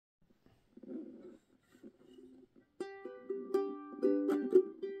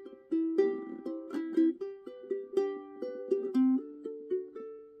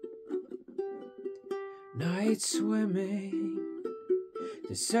Night swimming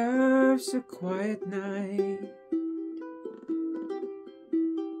deserves a quiet night.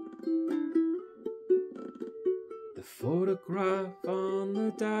 The photograph on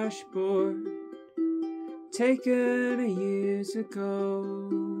the dashboard, taken years ago,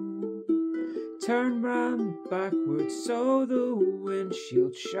 turned round backwards so the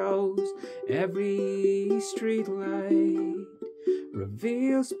windshield shows. Every street light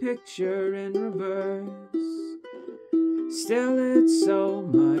reveals picture in reverse. Still it's so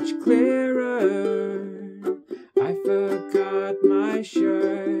much clearer. I forgot my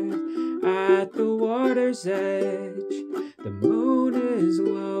shirt at the water's edge. The moon is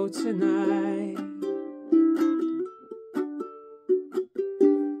low tonight.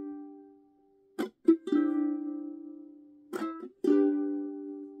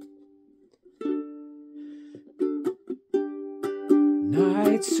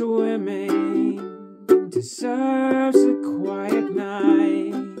 Night swimming deserves a quiet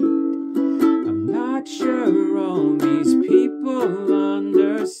night. I'm not sure all these people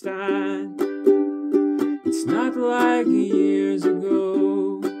understand. It's not like years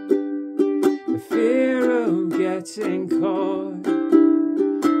ago, the fear of getting caught,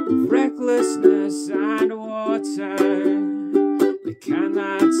 of recklessness and water. They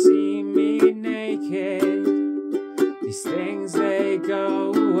cannot see me naked. These things, they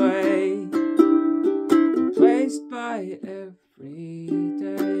go away, replaced by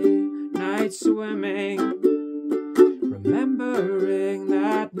everyday. Night swimming, remembering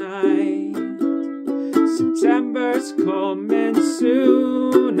that night. September's coming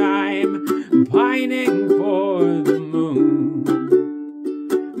soon. I'm pining for the moon.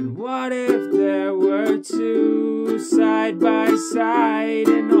 And what if there were two side by side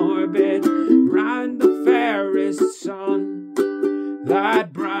in orbit round the fairest sun,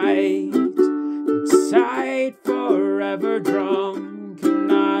 that bright sight forever drunk,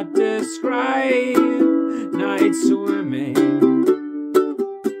 cannot describe. Night swimming.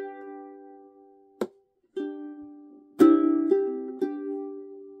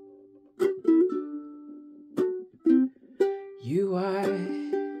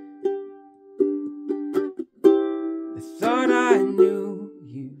 I thought I knew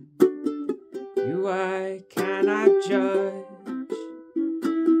you. I cannot judge.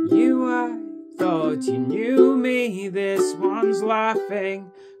 I thought you knew me. This one's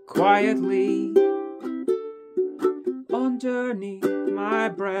laughing quietly underneath my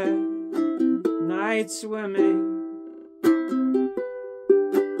breath. Night swimming.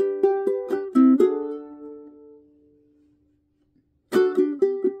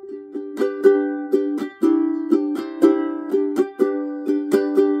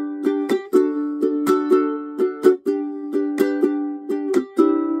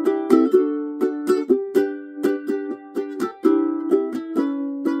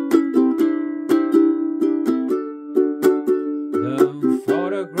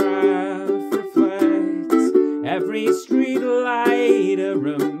 Every street light, a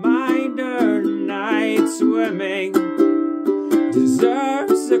reminder. Night swimming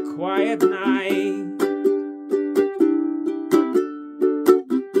deserves a quiet night.